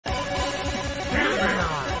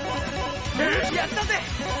やったぜ。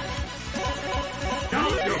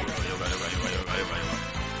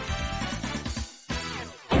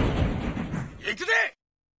行くぜ。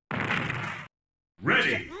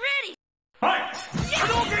Ready! Fight! 波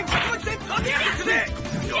動拳竜巻戦行くぜ。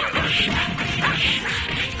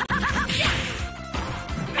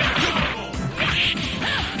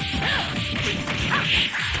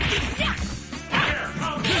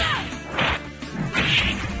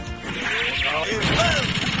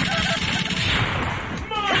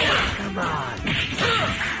Come on.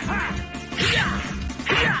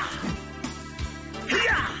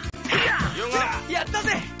 やった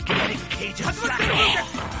ぜ。 Kinetic cage 竜巻 attack.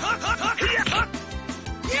 旋風脚。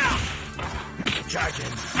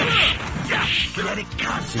Charging. Kinetic 竜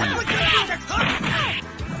concept. 巻旋風脚。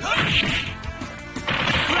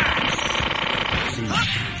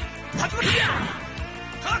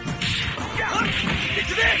 行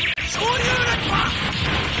くぜ。昇竜落馬。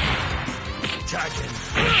 Charging.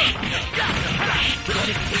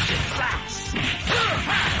 Kinetic cage flash.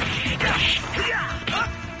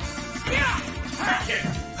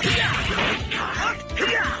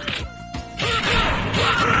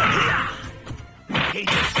 Cage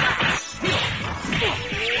flash.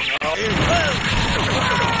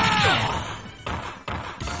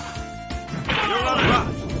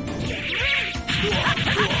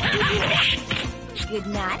 Good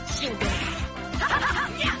night, sugar.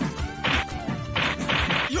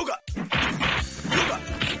 Yoga.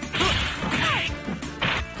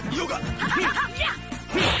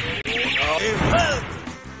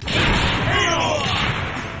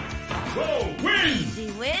 Go win! Easy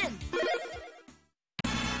win.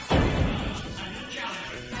 Yeah.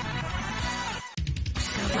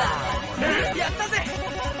 やったぜ。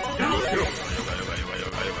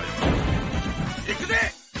行くぜ。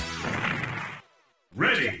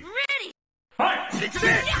 Ready! Fight! 行くぜ。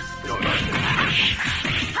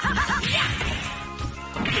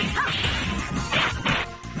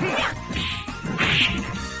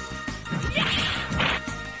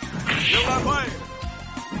Yoga fire.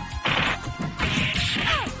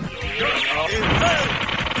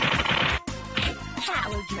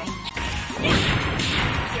 Power drain.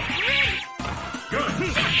 Good!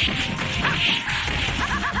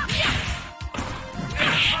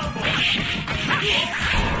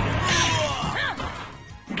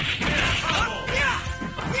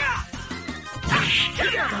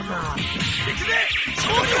 Come on. 行くぜ。昇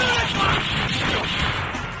竜落馬。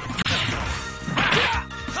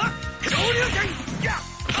昇竜拳。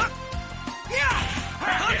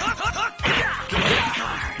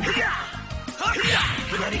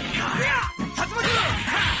Kinetic card. 竜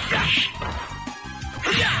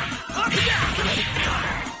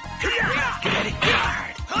巻。 Kinetic card.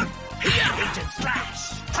 Agent flash.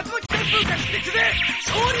 竜巻旋風脚。行くぜ。昇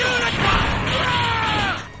竜落馬。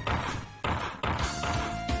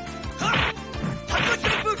竜巻旋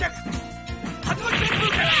風脚。竜巻旋風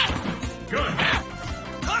脚。 Good!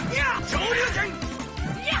 昇竜拳。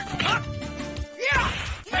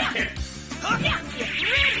 Take it! 竜巻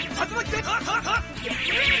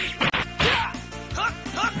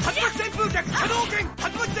旋風脚。波動拳。竜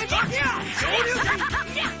巻旋風脚。昇竜拳。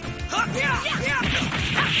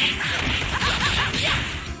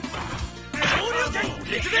 昇竜拳。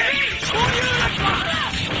行くぜ。昇竜落馬。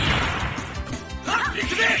行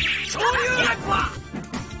くぜ。昇竜落馬。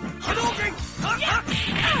波動拳。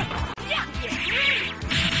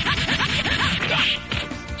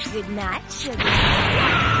 Good night, sugar.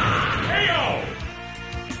 KO!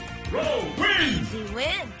 Roll win! Easy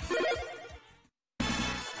win.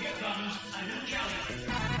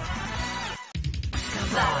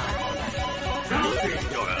 Come on.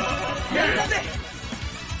 やったぜ。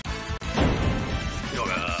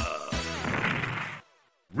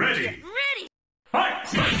 Ready! Fight!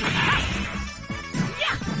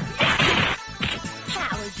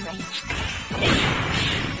 Power drain.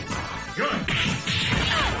 Good!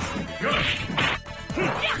 Good!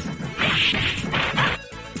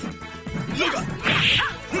 Yoga.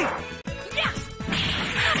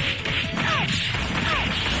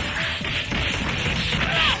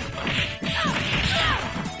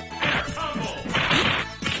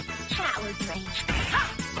 Power drain.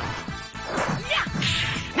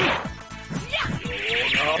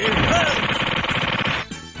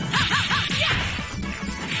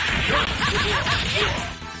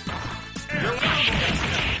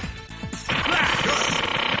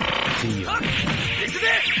 See you. 行くぜ。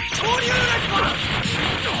昇竜落馬。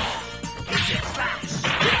 Agent flash.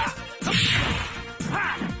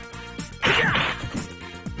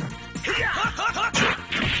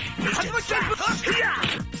 竜巻旋風。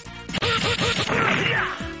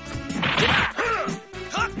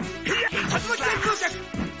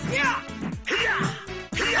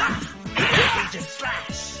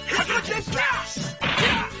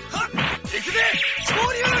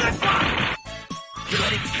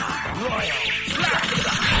Kinetic card. Royal.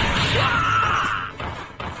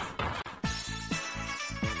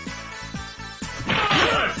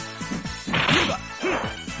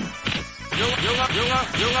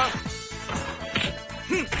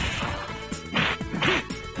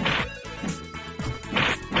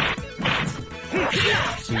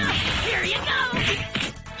 Here you go!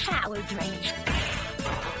 Power drain.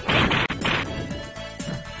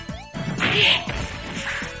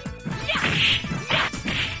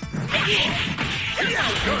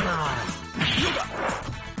 Come on.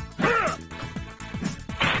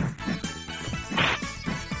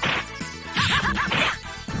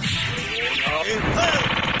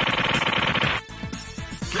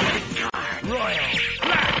 Royal.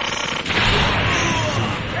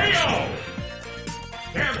 KO!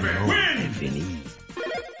 Gambit win! Infinity.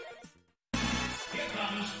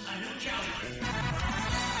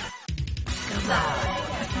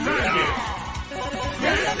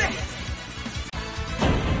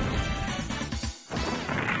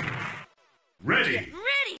 Ready!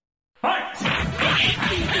 Ready! Fight!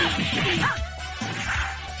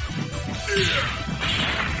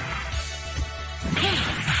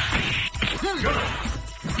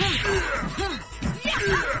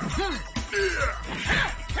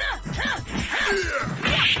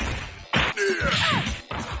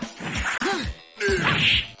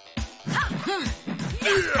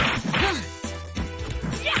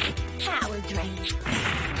 Power drain.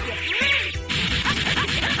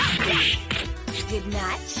 Good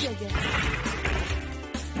night, sugar.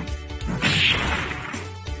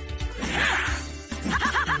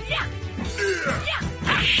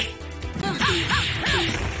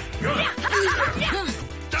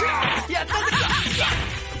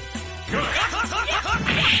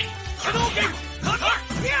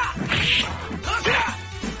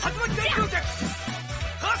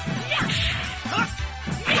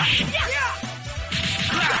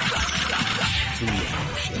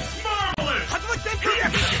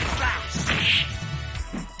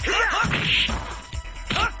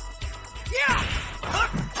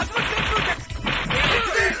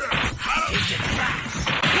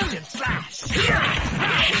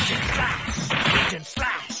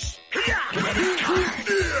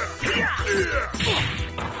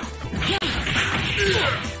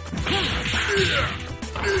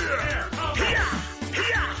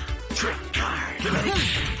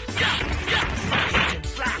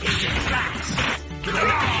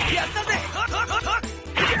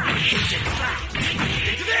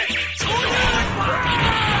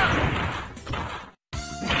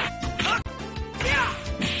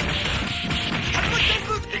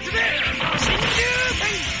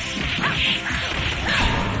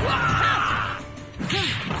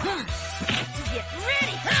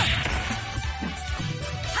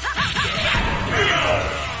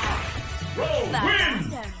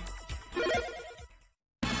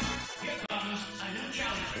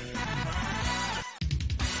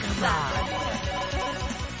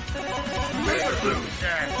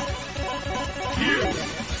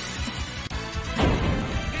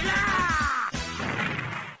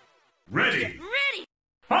 Ready! Ready!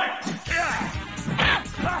 Fight!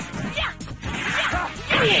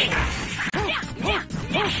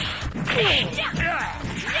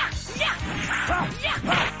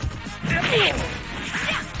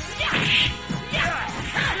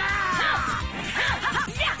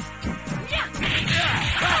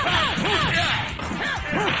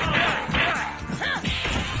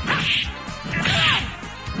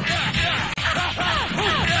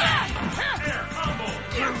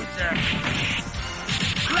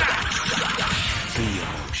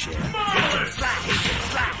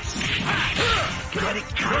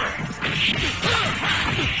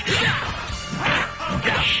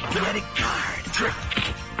 Kinetic card. Trick.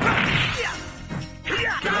 Instant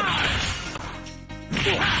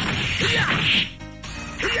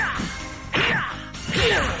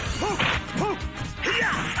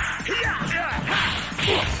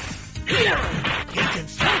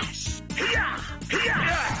slash.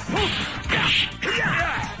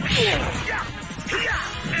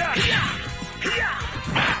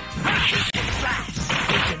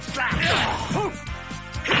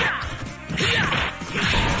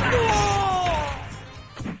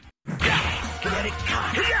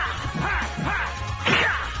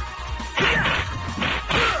 Kinetic card.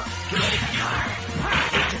 Kinetic card.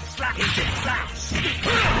 Instant slash.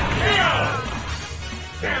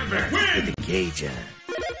 Gambit win! Engaging.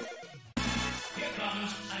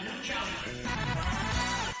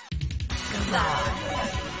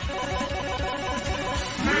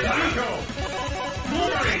 Mexico!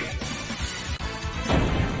 Glory!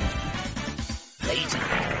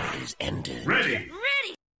 Playtime is ended. Ready.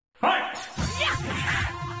 Ready. Fight!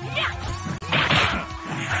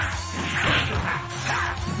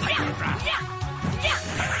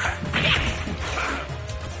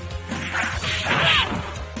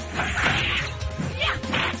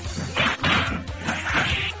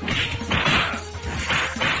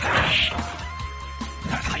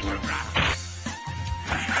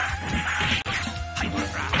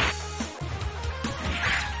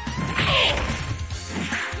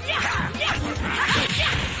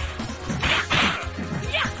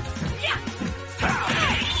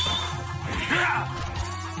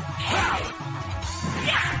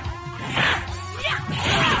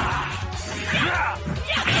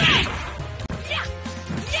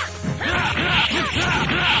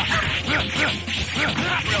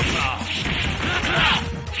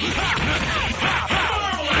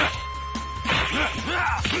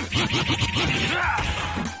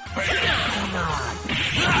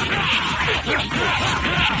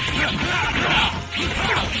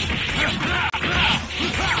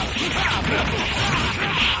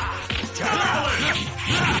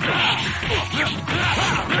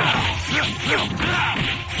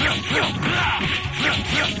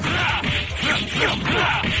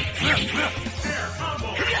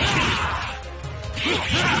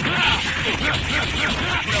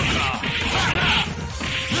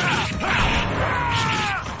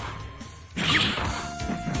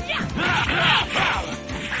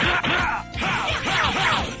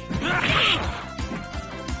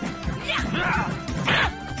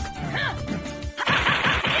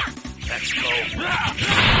 Let's go.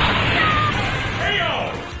 KO!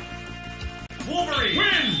 Wolverine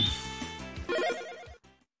wins!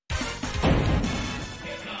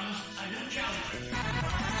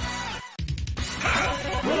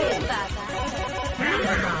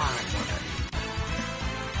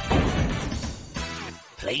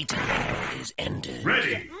 Playtime is ended.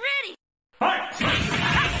 Ready. Ready. Fight!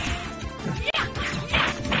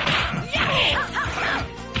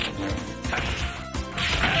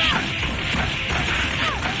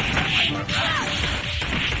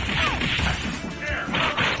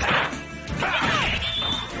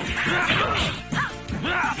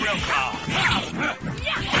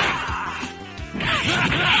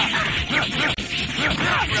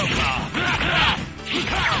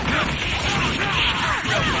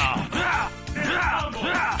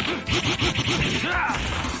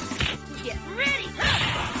 Get ready.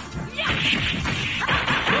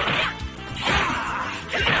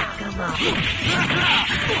 Come on.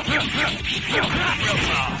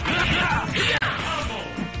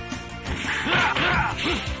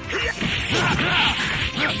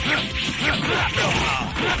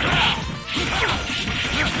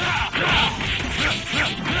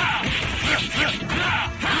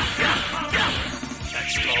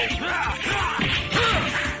 Let's go.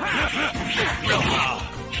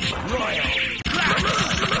 Royal.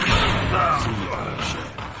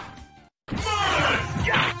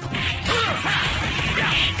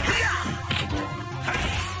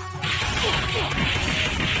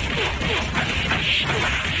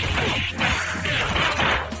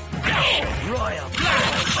 Royal.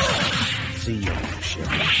 See you, ship.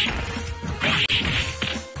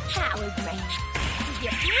 Power drain.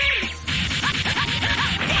 Get ready.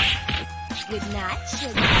 Good night,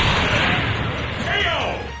 sugar. KO!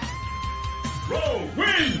 Row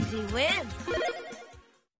wins! Easy win.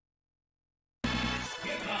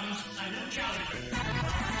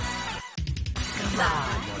 Come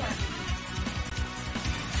on.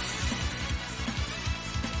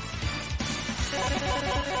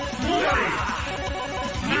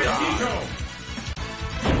 Magneto!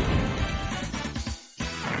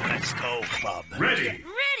 Let's go, club. Ready.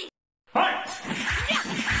 Ready. Fight!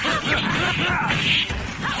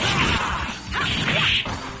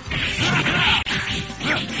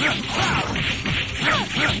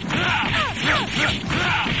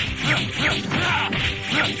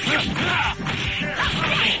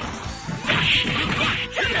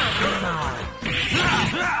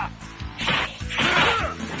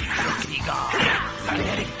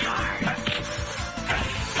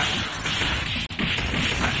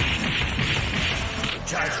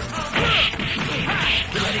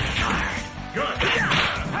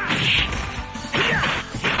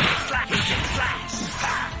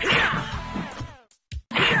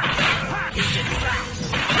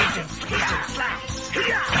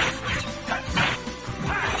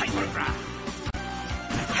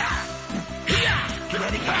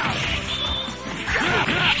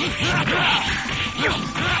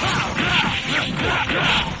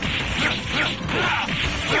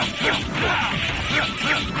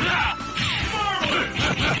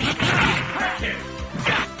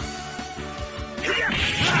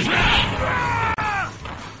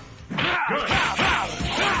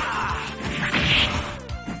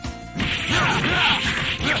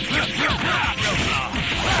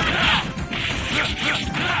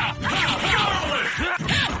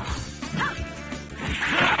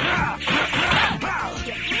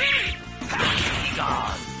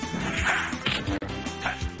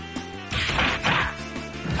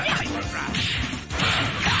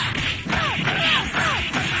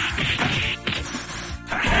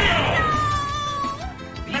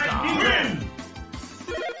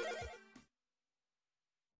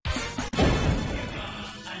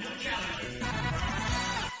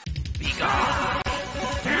 Be gone.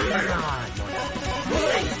 Come on.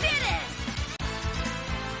 I did it!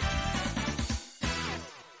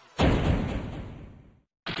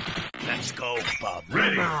 Let's go, Bob.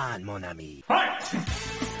 Ready. Come on, mon ami. Fight!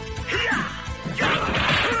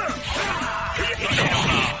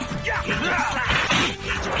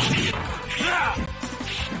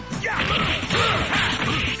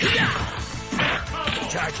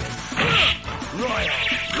 Charging. Royal.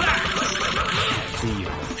 See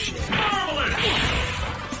you, shit. Marvelous!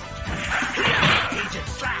 Agent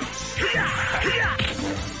Slash.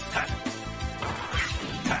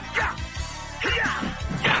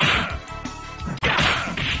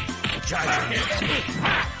 Charging.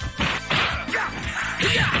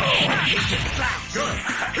 Agent Slash. Good.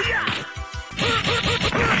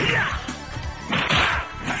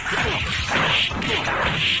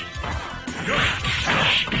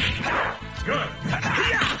 Good.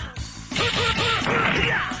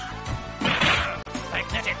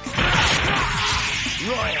 Magnetic.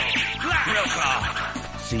 Royal. Real claw.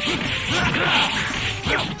 See.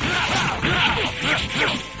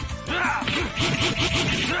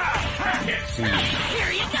 See.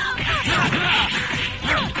 Here you go!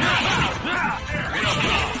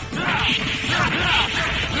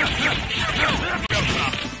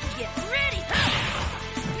 Get ready!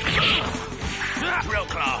 Real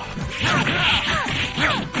claw.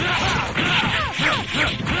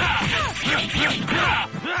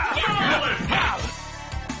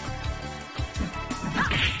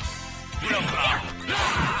 Real claw.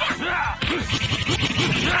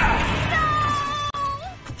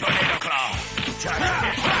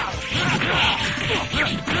 Tornado claw.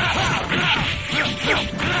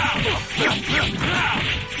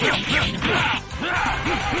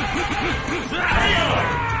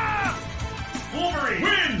 Wolverine!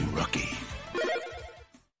 Win! Rookie.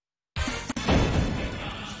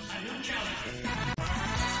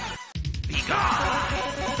 Be gone.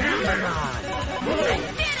 Come on. I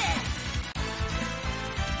did it!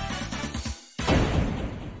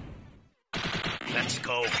 Let's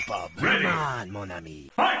go, Bob. Ready. Come on, mon ami.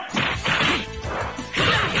 Fight!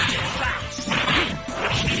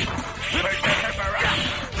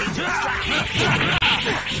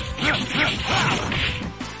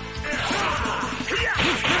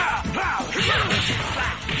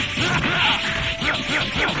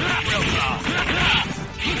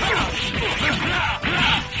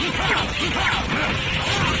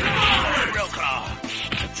 Real claw.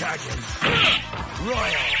 Charging.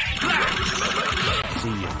 Royal. See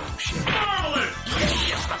you, shit. Marvelous!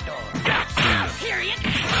 Here you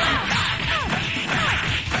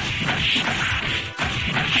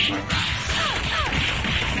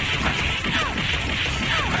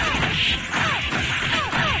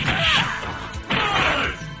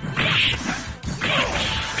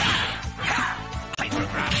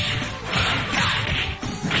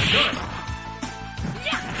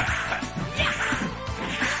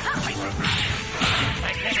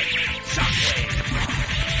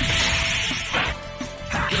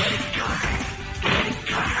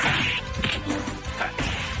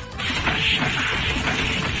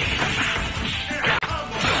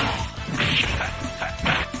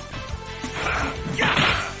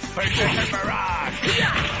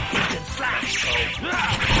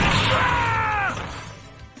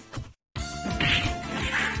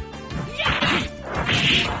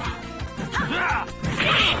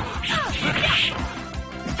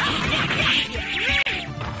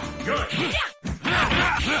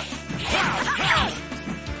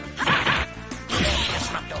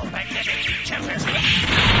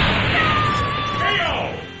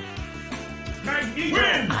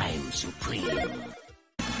Win! I'm supreme.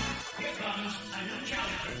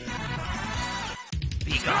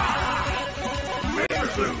 Be gone. Come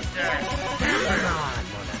on,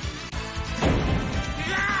 mon ami.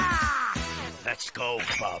 Let's go,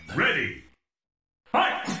 Bob. Ready!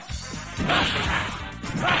 Fight!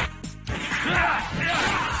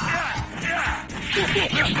 Be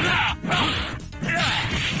gone. Come on.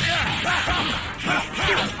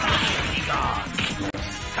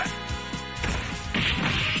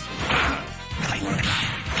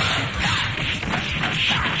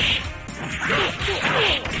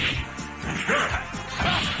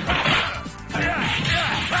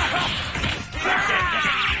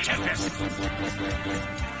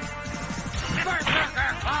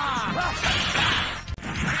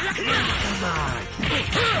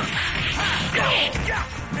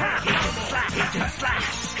 Agent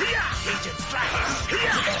Slash. Agent Slash.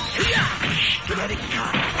 Let it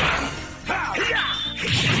come.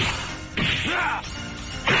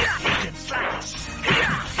 Agent Slash.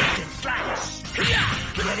 Agent Slash.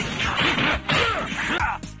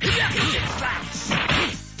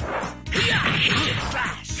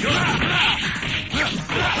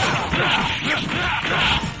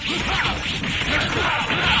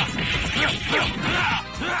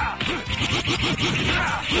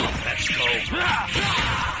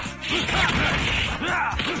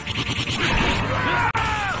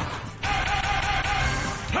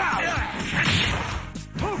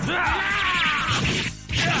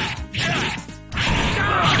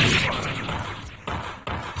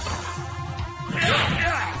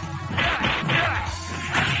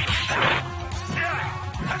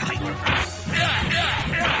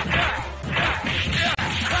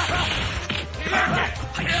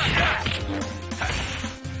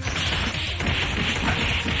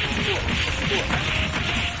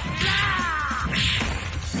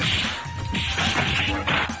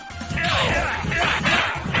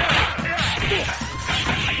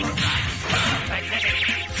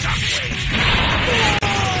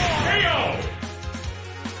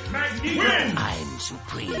 I'm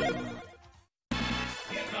supreme.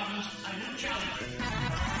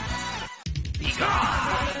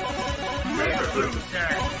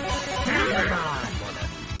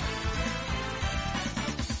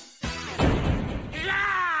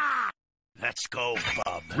 Let's go,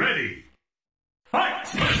 Bob. Ready.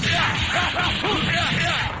 Fight!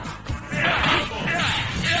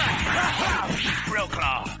 Real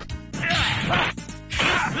claw.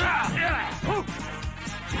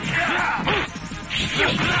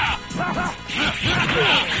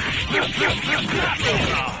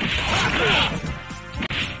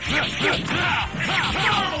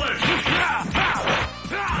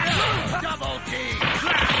 Double T.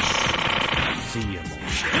 See you,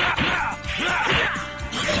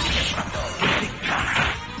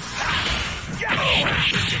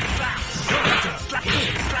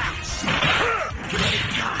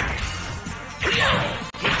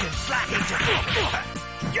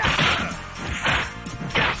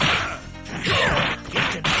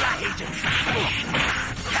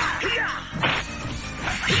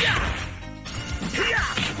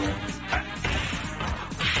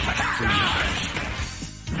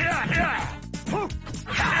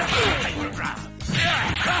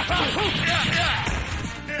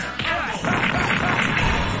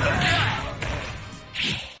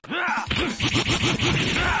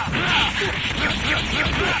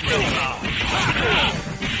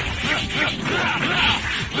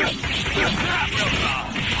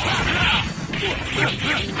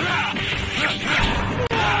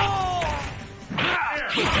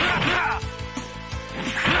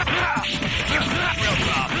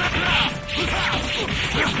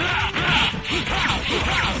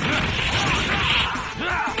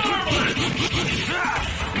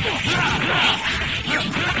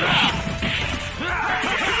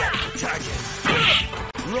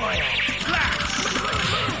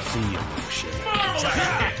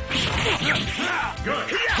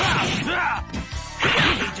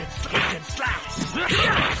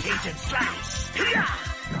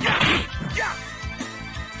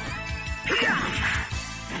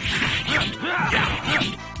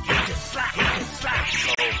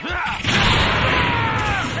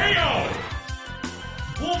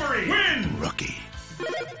 Wolverine! Win! Rookie.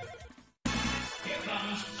 Here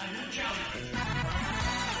comes a new challenger.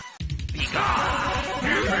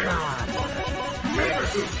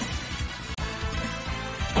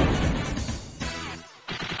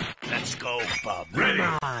 Let's go, Bob. Ready.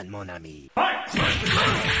 Come on, mon ami. Fight!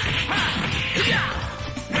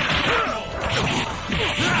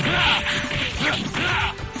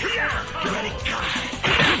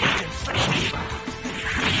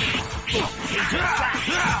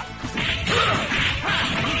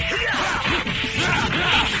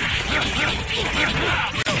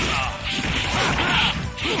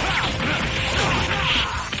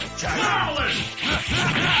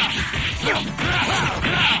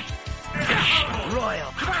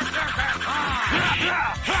 Royal.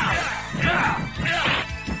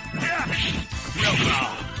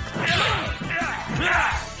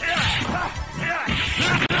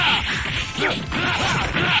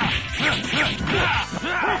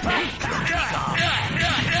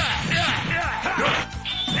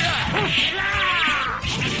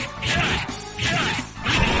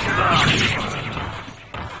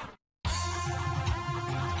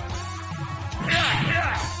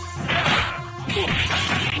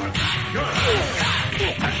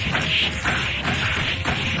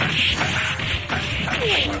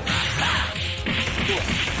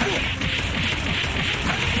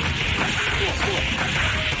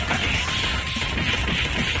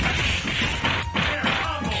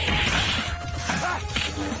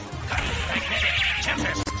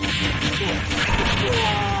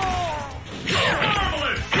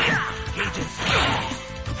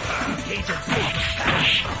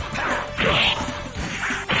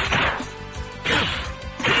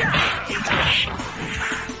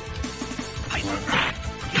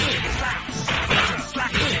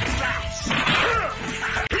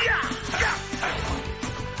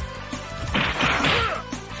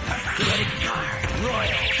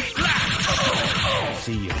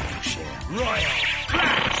 See you, mon cher. Royal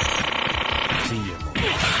Clash! See you, mon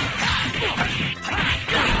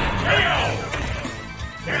KO!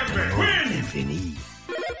 Gambit wins! infini.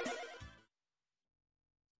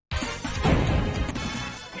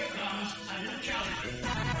 Here comes a new challenger.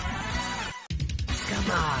 Come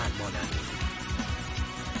on, mon ami.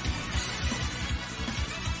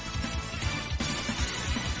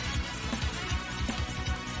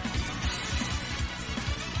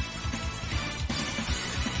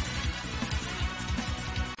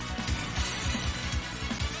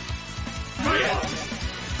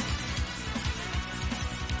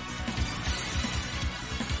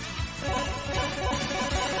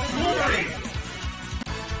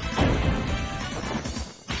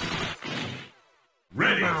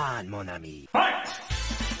 Ready! Come on, mon ami. Fight!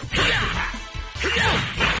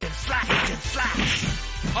 Agent Slash!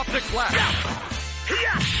 Optic Blast!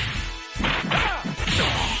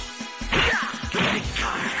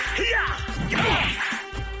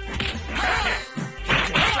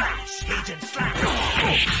 Agent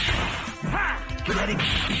Slash! Kinetic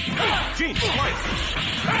Gene Slice!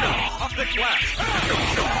 Optic Blast!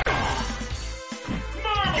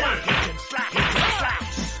 Marvelous! Agent Slash!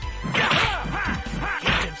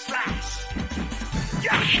 Agent Slash!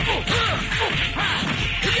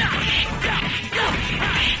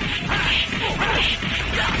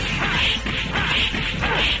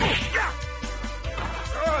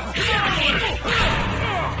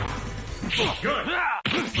 Good!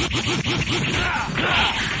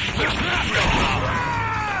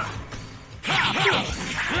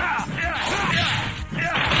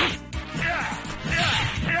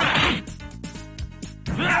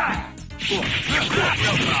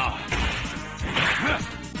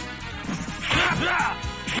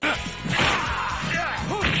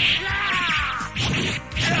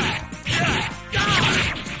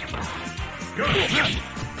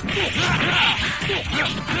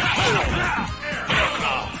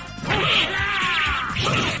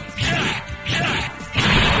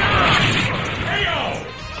 KO!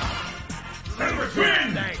 Leverage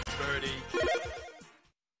win! Thanks, Birdie.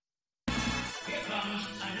 Here comes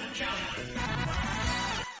a new challenger.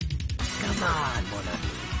 Come on, mon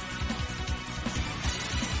ami.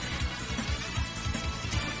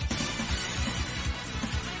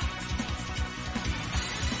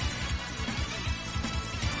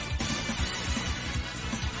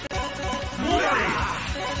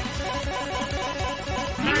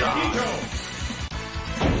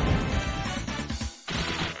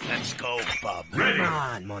 Let's go, Bub. Ready! Come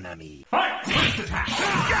on, mon ami. Fight! First attack!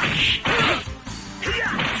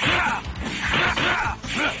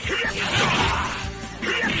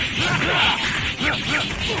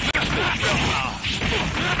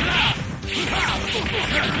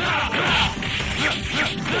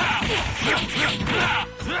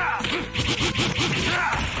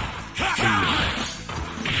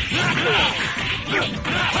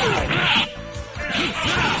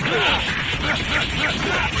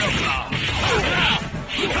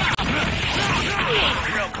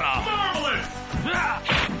 Real Claw! Marvelous!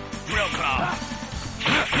 Real Claw!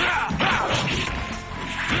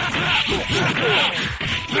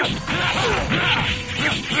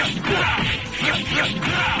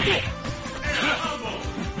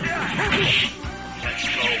 Let's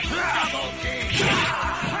go, Double King!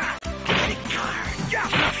 Kinetic Card!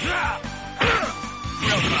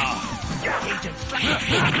 Real Claw! Agent Slash!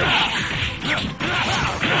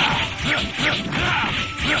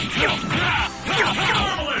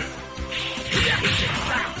 Marvelous!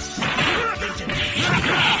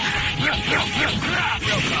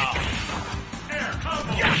 Air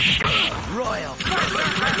combo! Royal!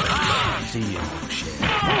 See you, mon cher.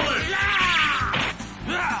 Marvelous!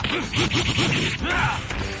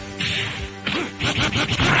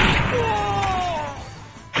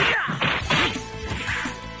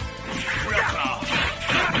 Real Claw!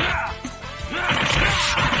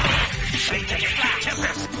 Agent Slash!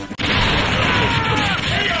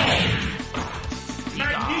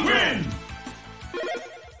 Nike wins!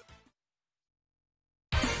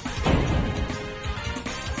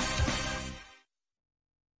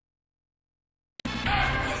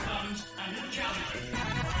 Here comes a new challenger.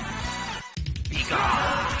 Be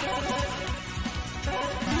gone!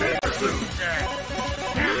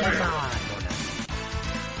 Come on, mon ami.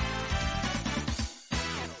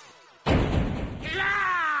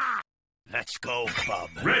 Let's go, Bub.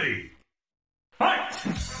 Ready! Fight!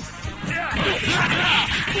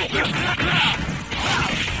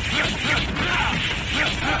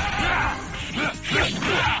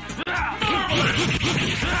 Marvelous!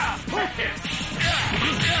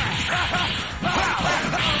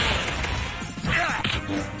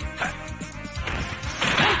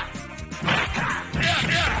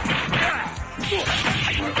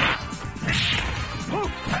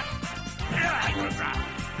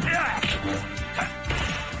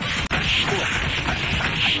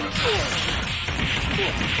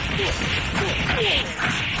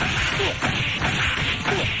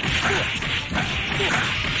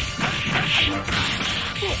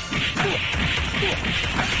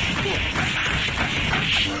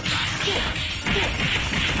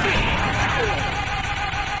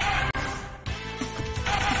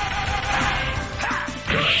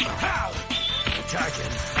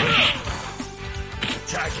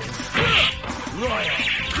 Charging. Royal.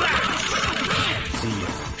 See you,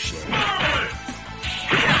 shit.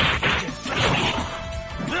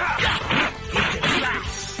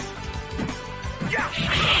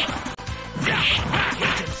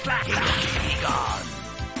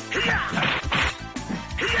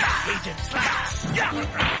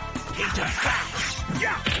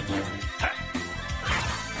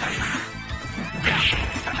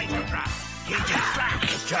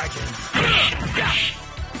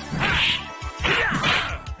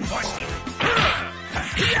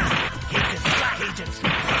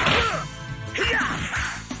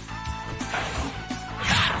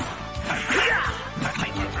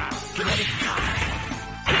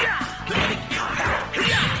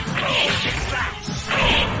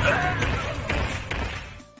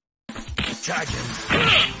 Charging.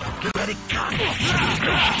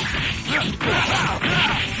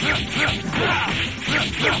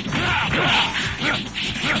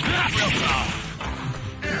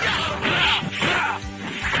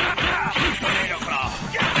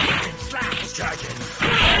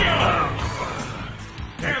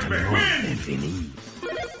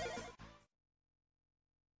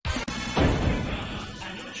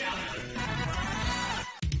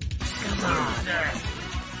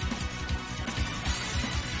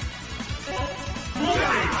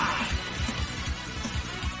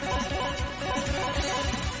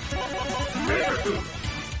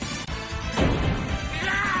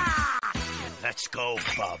 Let's go,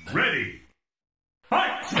 bub. Ready.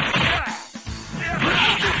 Fight!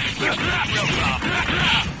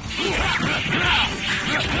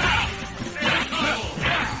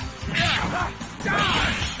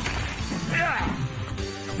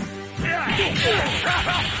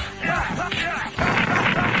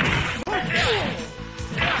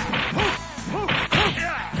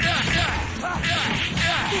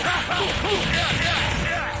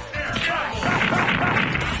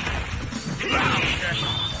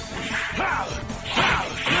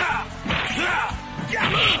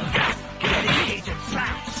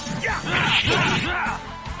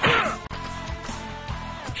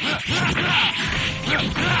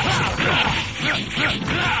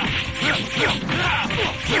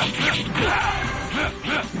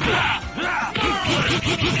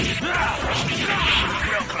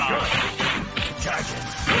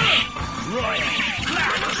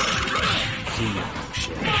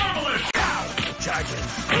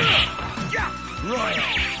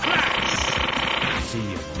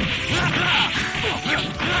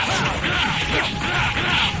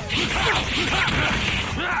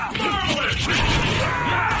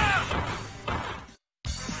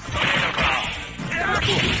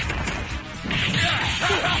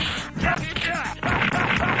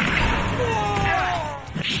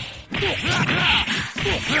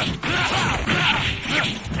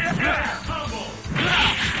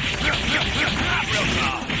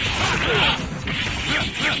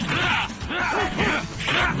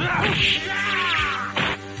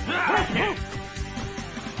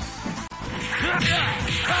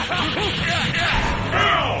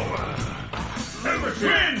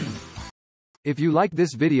 If you like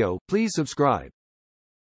this video, please subscribe.